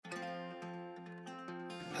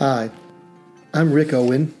Hi, I'm Rick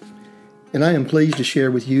Owen, and I am pleased to share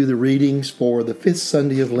with you the readings for the fifth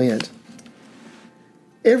Sunday of Lent.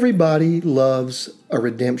 Everybody loves a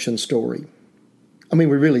redemption story. We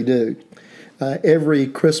really do. Every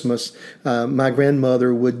Christmas, my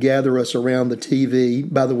grandmother would gather us around the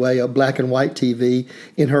TV, by the way, a black and white TV,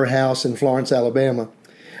 in her house in Florence, Alabama,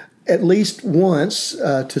 at least once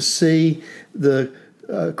to see the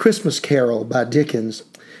Christmas Carol by Dickens,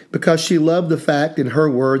 because she loved the fact, in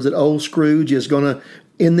her words, that old Scrooge is going to,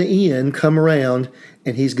 in the end, come around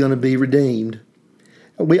and he's going to be redeemed.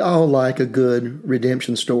 We all like a good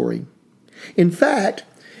redemption story. In fact,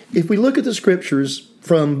 if we look at the scriptures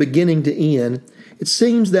from beginning to end, it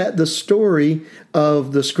seems that the story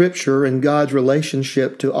of the scripture and God's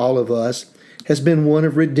relationship to all of us has been one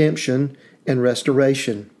of redemption and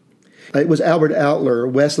restoration. It was Albert Outler, a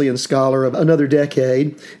Wesleyan scholar of another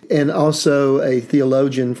decade, and also a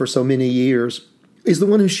theologian for so many years, is the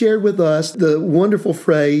one who shared with us the wonderful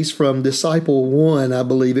phrase from Disciple 1, I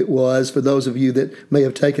believe it was, for those of you that may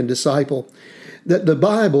have taken Disciple, that the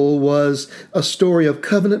Bible was a story of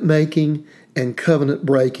covenant making and covenant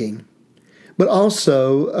breaking, but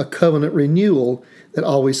also a covenant renewal that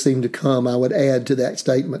always seemed to come, I would add to that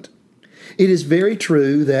statement. It is very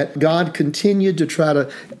true that God continued to try to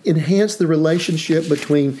enhance the relationship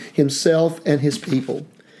between himself and his people,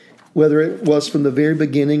 whether it was from the very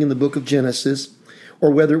beginning in the book of Genesis,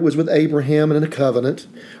 or whether it was with Abraham and a covenant,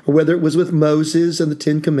 or whether it was with Moses and the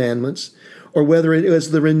Ten Commandments, or whether it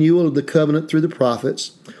was the renewal of the covenant through the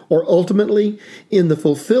prophets, or ultimately in the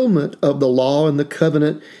fulfillment of the law and the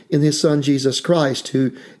covenant in his Son Jesus Christ,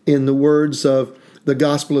 who, in the words of the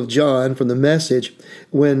Gospel of John from the Message,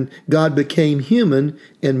 when God became human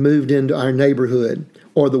and moved into our neighborhood,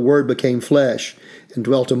 or the Word became flesh and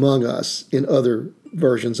dwelt among us in other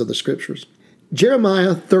versions of the Scriptures.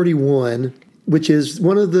 Jeremiah 31, which is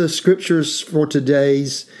one of the Scriptures for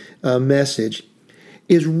today's message,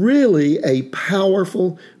 is really a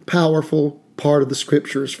powerful part of the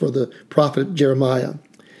Scriptures for the prophet Jeremiah.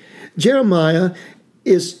 Jeremiah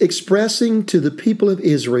is expressing to the people of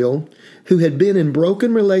Israel who had been in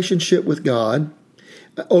broken relationship with God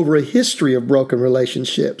over a history of broken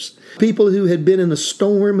relationships, people who had been in the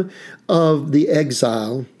storm of the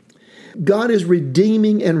exile. God is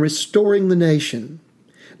redeeming and restoring the nation.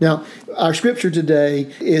 Now, our scripture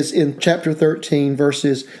today is in chapter 13,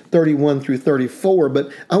 verses 31 through 34,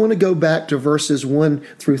 but I want to go back to verses 1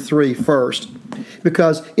 through 3 first,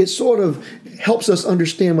 because it sort of helps us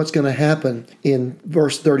understand what's going to happen in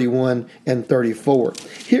verse 31 and 34.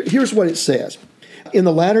 Here's what it says. In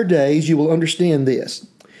the latter days you will understand this.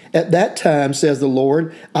 At that time, says the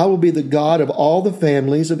Lord, I will be the God of all the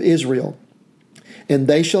families of Israel, and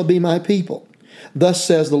they shall be my people. Thus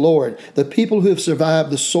says the Lord, the people who have survived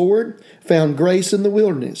the sword found grace in the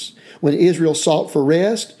wilderness. When Israel sought for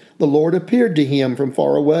rest, the Lord appeared to him from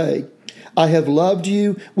far away. I have loved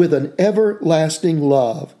you with an everlasting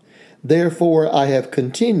love. Therefore I have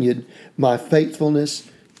continued my faithfulness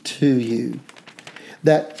to you.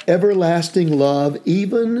 That everlasting love,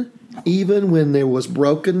 even when there was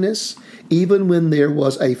brokenness, even when there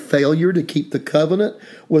was a failure to keep the covenant,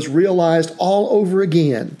 was realized all over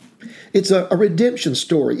again. It's a redemption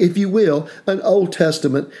story, if you will, an Old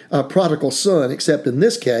Testament prodigal son, except in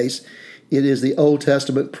this case, it is the Old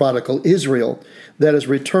Testament prodigal Israel that is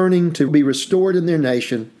returning to be restored in their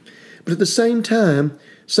nation. But at the same time,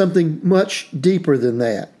 something much deeper than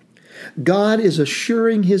that. God is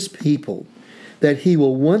assuring his people that he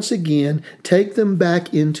will once again take them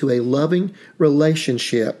back into a loving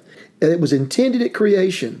relationship that was intended at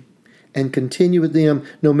creation, and continue with them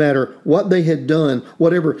no matter what they had done,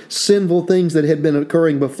 whatever sinful things that had been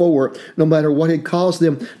occurring before, no matter what had caused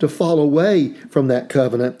them to fall away from that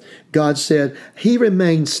covenant. God said he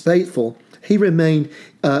remains faithful. He remained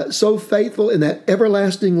so faithful in that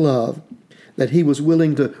everlasting love that he was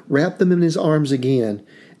willing to wrap them in his arms again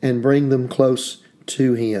and bring them close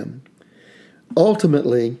to him.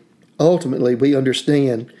 Ultimately, we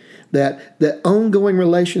understand that the ongoing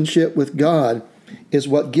relationship with God is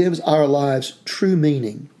what gives our lives true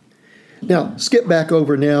meaning. Now, skip back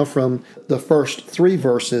over now from the first 3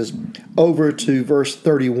 verses over to verse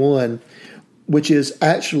 31, which is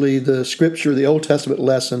actually the scripture, the Old Testament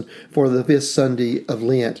lesson for the 5th Sunday of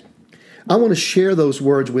Lent. I want to share those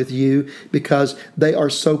words with you because they are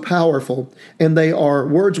so powerful, and they are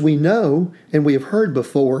words we know and we have heard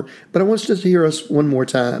before, but I want you to hear us one more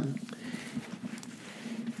time.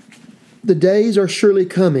 The days are surely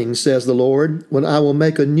coming, says the Lord, when I will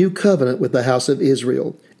make a new covenant with the house of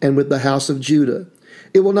Israel and with the house of Judah,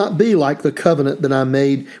 It will not be like the covenant that I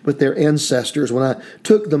made with their ancestors when I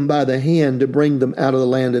took them by the hand to bring them out of the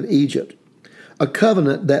land of Egypt, a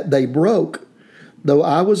covenant that they broke, though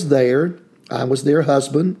I was their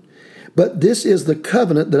husband. But this is the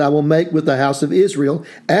covenant that I will make with the house of Israel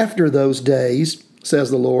after those days,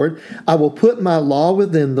 says the Lord. I will put my law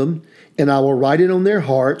within them, and I will write it on their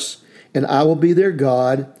hearts, and I will be their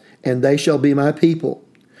God, and they shall be my people.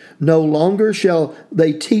 No longer shall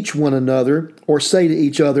they teach one another or say to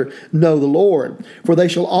each other, know the Lord, for they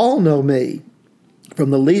shall all know me,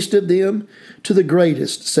 from the least of them to the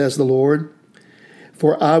greatest, says the Lord.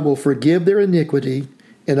 For I will forgive their iniquity,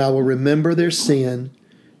 and I will remember their sin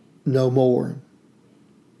no more.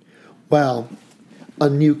 Wow,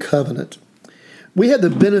 a new covenant. We had the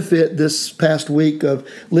benefit this past week of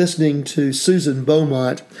listening to Susan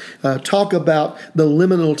Beaumont talk about the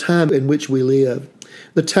liminal time in which we live.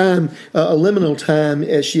 The time, a liminal time,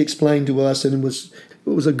 as she explained to us, and it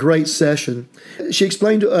was a great session. She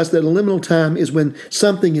explained to us that a liminal time is when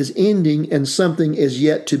something is ending and something is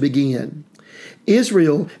yet to begin.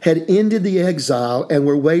 Israel had ended the exile and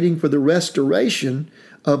were waiting for the restoration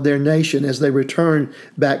of their nation as they returned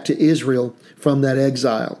back to Israel from that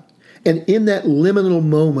exile. And in that liminal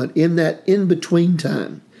moment, in that in-between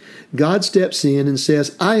time, God steps in and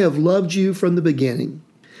says, I have loved you from the beginning.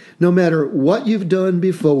 No matter what you've done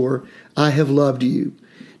before, I have loved you.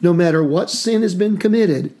 No matter what sin has been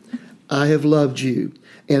committed, I have loved you.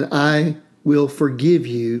 And I will forgive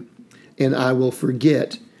you, and I will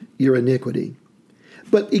forget your iniquity.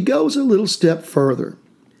 But it goes a little step further.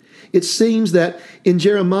 It seems that in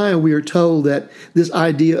Jeremiah we are told that this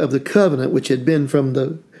idea of the covenant, which had been from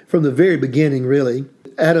the very beginning, really,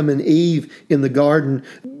 Adam and Eve in the garden,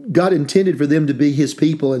 God intended for them to be his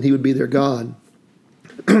people and he would be their God.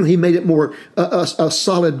 He made it more a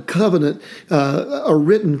solid covenant, a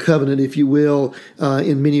written covenant, if you will,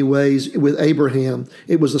 in many ways with Abraham.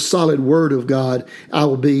 It was a solid word of God. I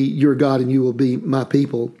will be your God and you will be my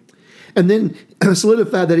people. And then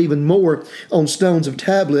solidified that even more on stones of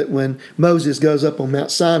tablet when Moses goes up on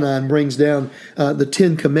Mount Sinai and brings down the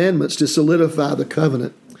Ten Commandments to solidify the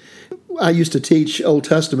covenant. I used to teach Old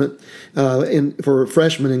Testament for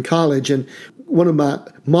freshmen in college, and one of my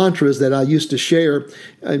mantras that I used to share,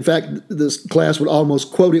 in fact, this class would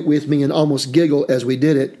almost quote it with me and almost giggle as we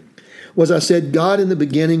did it, was I said, God in the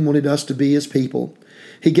beginning wanted us to be his people.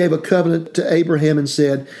 He gave a covenant to Abraham and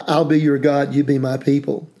said, I'll be your God, you be my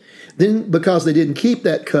people. Then, because they didn't keep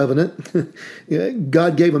that covenant,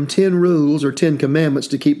 God gave them 10 rules or 10 commandments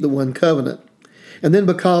to keep the one covenant. And then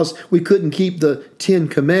because we couldn't keep the 10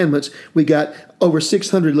 commandments, we got over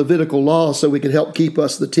 600 Levitical laws so we could help keep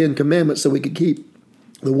us the 10 commandments so we could keep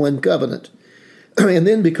the one covenant. And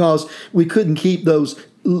then because we couldn't keep those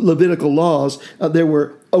Levitical laws, there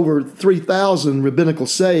were over 3,000 rabbinical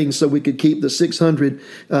sayings so we could keep the 600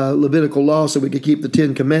 Levitical laws, so we could keep the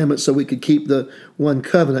 10 commandments, so we could keep the one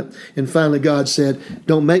covenant. And finally God said,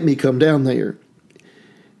 don't make me come down there.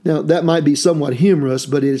 Now, that might be somewhat humorous,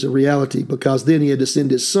 but it is a reality, because then he had to send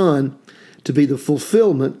his son to be the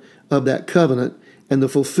fulfillment of that covenant and the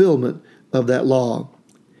fulfillment of that law.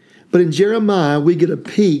 But in Jeremiah, we get a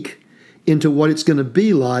peek into what it's going to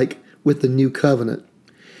be like with the new covenant.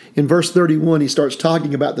 In verse 31, he starts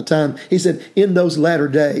talking about the time. He said, in those latter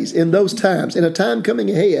days, in those times, in a time coming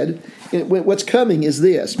ahead, what's coming is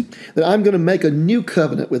this, that I'm going to make a new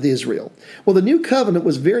covenant with Israel. Well, the new covenant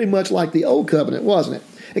was very much like the old covenant, wasn't it?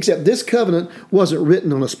 Except this covenant wasn't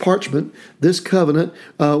written on a parchment. This covenant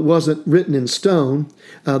wasn't written in stone.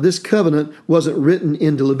 This covenant wasn't written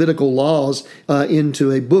into Levitical laws,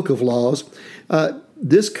 into a book of laws.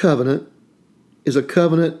 This covenant is a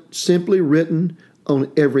covenant simply written on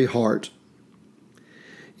every heart.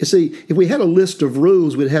 You see, if we had a list of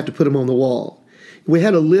rules, we'd have to put them on the wall. If we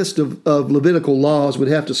had a list of Levitical laws, we'd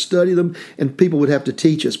have to study them, and people would have to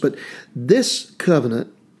teach us. But this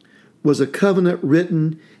covenant was a covenant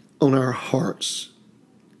written on our hearts,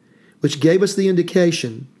 which gave us the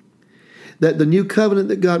indication that the new covenant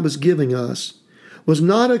that God was giving us was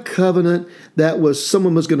not a covenant that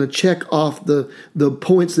someone was going to check off the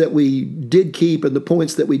points that we did keep and the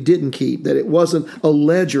points that we didn't keep, that it wasn't a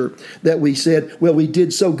ledger that we said, well, we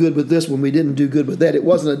did so good with this one, we didn't do good with that. It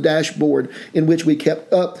wasn't a dashboard in which we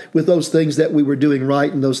kept up with those things that we were doing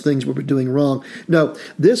right and those things we were doing wrong. No,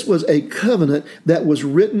 this was a covenant that was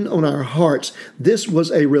written on our hearts. This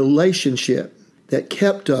was a relationship that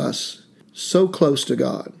kept us so close to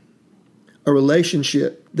God, a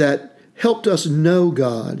relationship that helped us know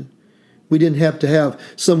God. We didn't have to have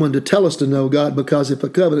someone to tell us to know God, because if a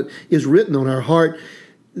covenant is written on our heart,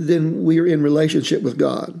 then we are in relationship with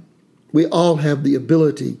God. We all have the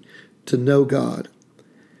ability to know God.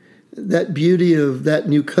 that beauty of that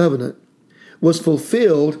new covenant was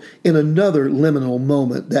fulfilled in another liminal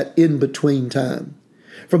moment, that in-between time.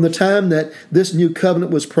 From the time that this new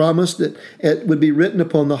covenant was promised, that it would be written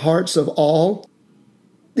upon the hearts of all,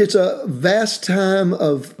 it's a vast time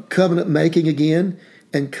of covenant making again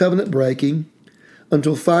and covenant breaking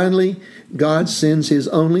until finally God sends his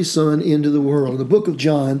only Son into the world. In the book of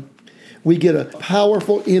John, we get a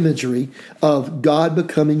powerful imagery of God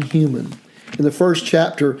becoming human. In the first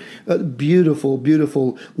chapter, a beautiful,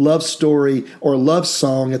 beautiful love story or love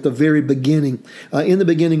song at the very beginning. In the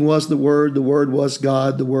beginning was the Word was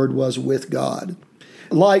God, the Word was with God.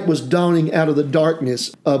 Light was dawning out of the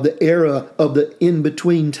darkness of the era of the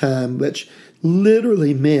in-between time, which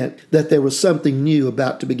literally meant that there was something new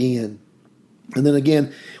about to begin. And then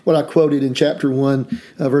again, what I quoted in chapter 1,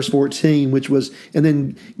 verse 14, which was, and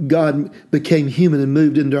then God became human and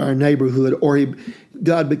moved into our neighborhood, or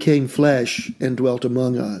God became flesh and dwelt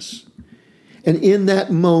among us. And in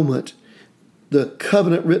that moment, the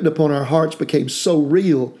covenant written upon our hearts became so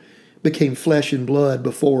real, became flesh and blood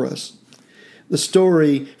before us. The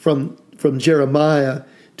story from Jeremiah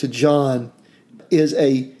to John is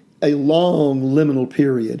a long liminal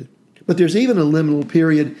period. But there's even a liminal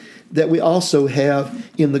period that we also have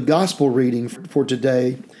in the gospel reading for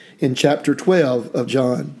today in chapter 12 of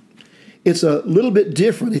John. It's a little bit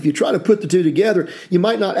different. If you try to put the two together, you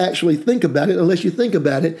might not actually think about it unless you think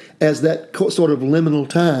about it as that sort of liminal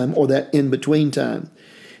time or that in-between time.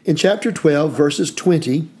 In chapter 12, verses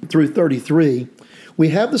 20 through 33, we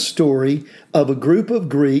have the story of a group of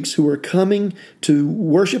Greeks who are coming to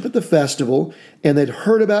worship at the festival, and they'd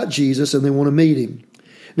heard about Jesus and they want to meet him.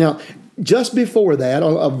 Now, just before that,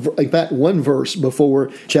 in fact, one verse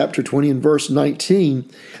before chapter 20 and verse 19,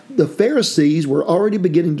 the Pharisees were already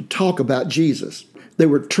beginning to talk about Jesus. They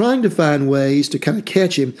were trying to find ways to kind of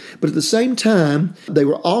catch him, but at the same time, they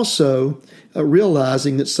were also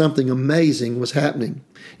realizing that something amazing was happening.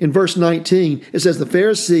 In verse 19, it says, the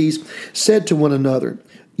Pharisees said to one another,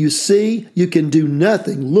 "You see, you can do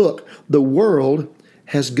nothing. Look, the world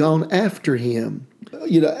has gone after him."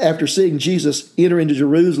 After seeing Jesus enter into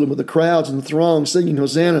Jerusalem with the crowds and the throng singing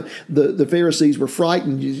Hosanna, the Pharisees were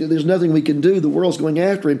frightened. There's nothing we can do. The world's going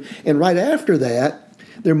after him. And right after that,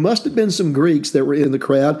 there must have been some Greeks that were in the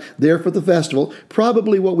crowd there for the festival,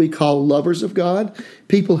 probably what we call lovers of God,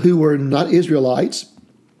 people who were not Israelites,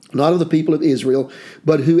 not of the people of Israel,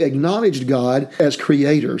 but who acknowledged God as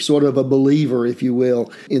creator, sort of a believer, if you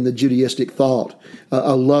will, in the Judaistic thought,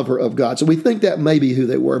 a lover of God. So we think that may be who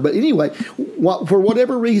they were. But anyway, for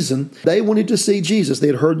whatever reason, they wanted to see Jesus. They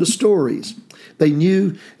had heard the stories. They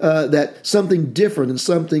knew that something different and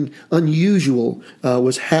something unusual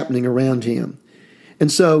was happening around him.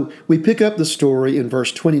 And so we pick up the story in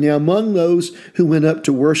verse 20. Now, among those who went up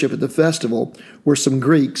to worship at the festival were some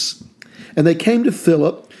Greeks. And they came to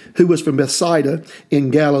Philip, who was from Bethsaida in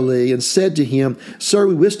Galilee, and said to him, "Sir,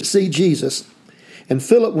 we wish to see Jesus." And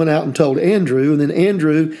Philip went out and told Andrew, and then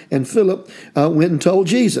Andrew and Philip went and told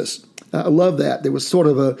Jesus. I love that. There was sort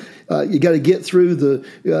of you got to get through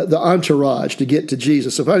the entourage to get to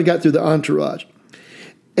Jesus. So finally got through the entourage.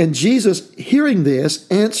 And Jesus, hearing this,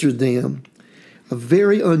 answered them. A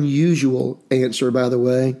very unusual answer, by the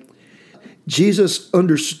way. Jesus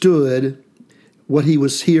understood what he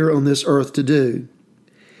was here on this earth to do.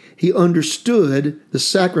 He understood the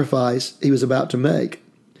sacrifice he was about to make.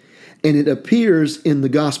 And it appears in the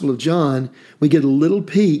Gospel of John, we get a little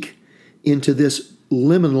peek into this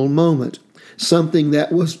liminal moment, something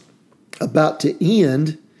that was about to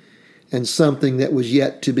end and something that was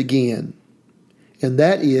yet to begin. And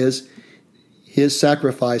that is his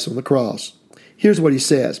sacrifice on the cross. Here's what he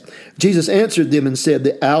says. Jesus answered them and said,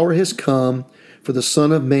 "The hour has come for the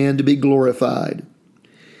Son of Man to be glorified."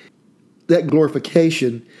 That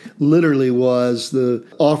glorification literally was the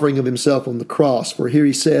offering of himself on the cross. For here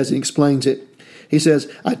he says, and he explains it, he says,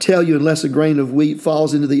 "I tell you, unless a grain of wheat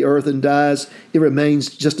falls into the earth and dies, it remains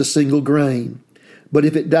just a single grain. But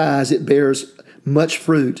if it dies, it bears much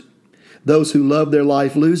fruit. Those who love their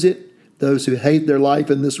life lose it. Those who hate their life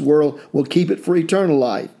in this world will keep it for eternal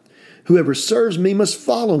life. Whoever serves me must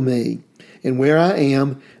follow me. And where I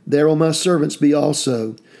am, there will my servants be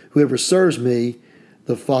also. Whoever serves me,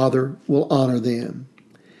 the Father will honor them."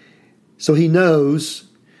 So he knows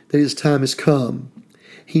that his time has come.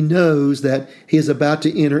 He knows that he is about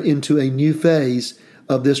to enter into a new phase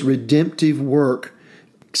of this redemptive work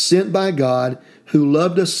sent by God, who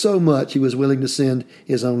loved us so much he was willing to send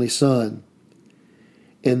his only Son.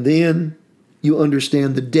 And then you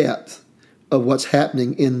understand the depth of what's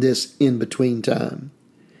happening in this in-between time.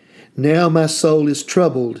 "Now my soul is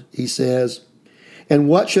troubled," he says, And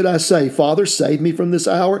what should I say? Father, save me from this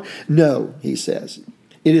hour? No, he says.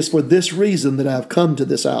 It is for this reason that I have come to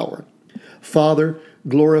this hour. Father,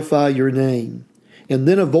 glorify your name. And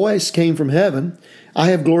then a voice came from heaven. I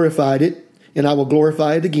have glorified it, and I will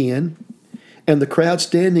glorify it again. And the crowd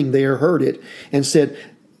standing there heard it and said,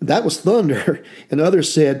 that was thunder. And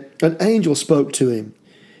others said, an angel spoke to him.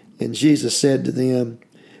 And Jesus said to them,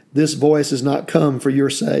 this voice has not come for your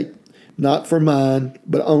sake, not for mine,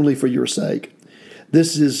 but only for your sake.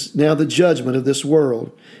 This is now the judgment of this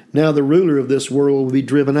world. Now the ruler of this world will be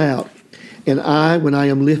driven out. And I, when I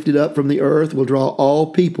am lifted up from the earth, will draw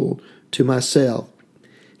all people to myself.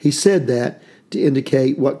 He said that to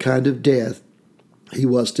indicate what kind of death he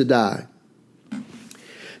was to die.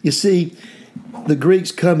 You see, the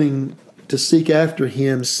Greeks coming to seek after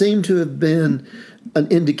him seemed to have been an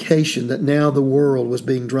indication that now the world was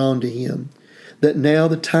being drawn to him, that now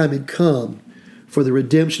the time had come for the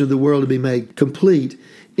redemption of the world to be made complete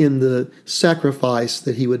in the sacrifice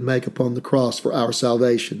that he would make upon the cross for our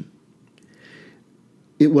salvation.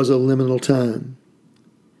 It was a liminal time.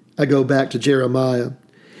 I go back to Jeremiah.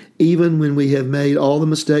 Even when we have made all the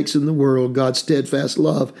mistakes in the world, God's steadfast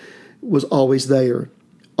love was always there,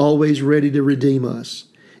 always ready to redeem us,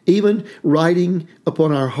 even writing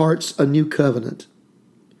upon our hearts a new covenant,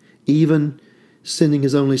 even sending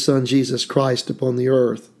his only Son, Jesus Christ, upon the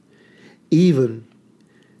earth, even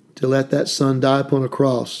to let that Son die upon a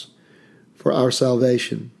cross for our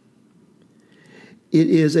salvation. It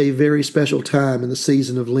is a very special time in the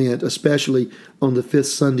season of Lent, especially on the fifth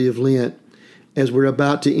Sunday of Lent, as we're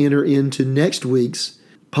about to enter into next week's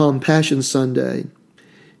Palm Passion Sunday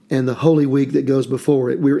and the Holy Week that goes before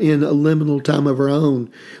it. We're in a liminal time of our own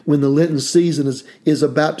when the Lenten season is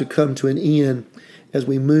about to come to an end as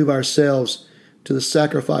we move ourselves to the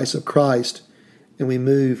sacrifice of Christ and we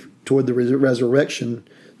move toward the resurrection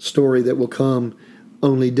story that will come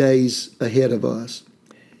only days ahead of us.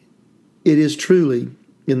 It is truly,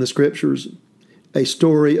 in the Scriptures, a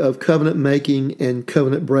story of covenant making and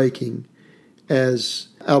covenant breaking, as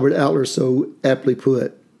Albert Outler so aptly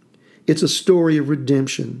put. It's a story of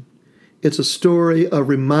redemption. It's a story of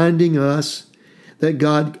reminding us that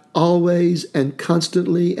God always and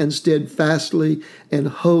constantly and steadfastly and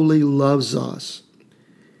wholly loves us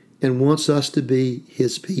and wants us to be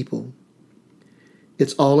his people.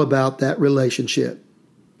 It's all about that relationship,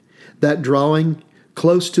 that drawing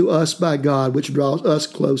close to us by God, which draws us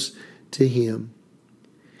close to him.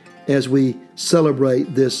 As we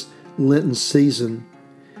celebrate this Lenten season,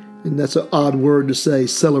 and that's an odd word to say,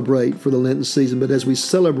 celebrate for the Lenten season, but as we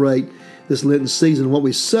celebrate this Lenten season, what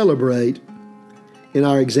we celebrate in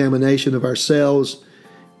our examination of ourselves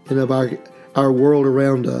and of our world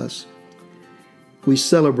around us, we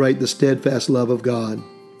celebrate the steadfast love of God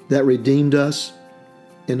that redeemed us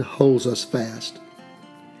and holds us fast.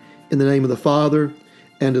 In the name of the Father,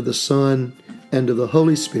 and of the Son, and of the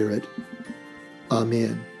Holy Spirit.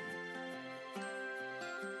 Amen.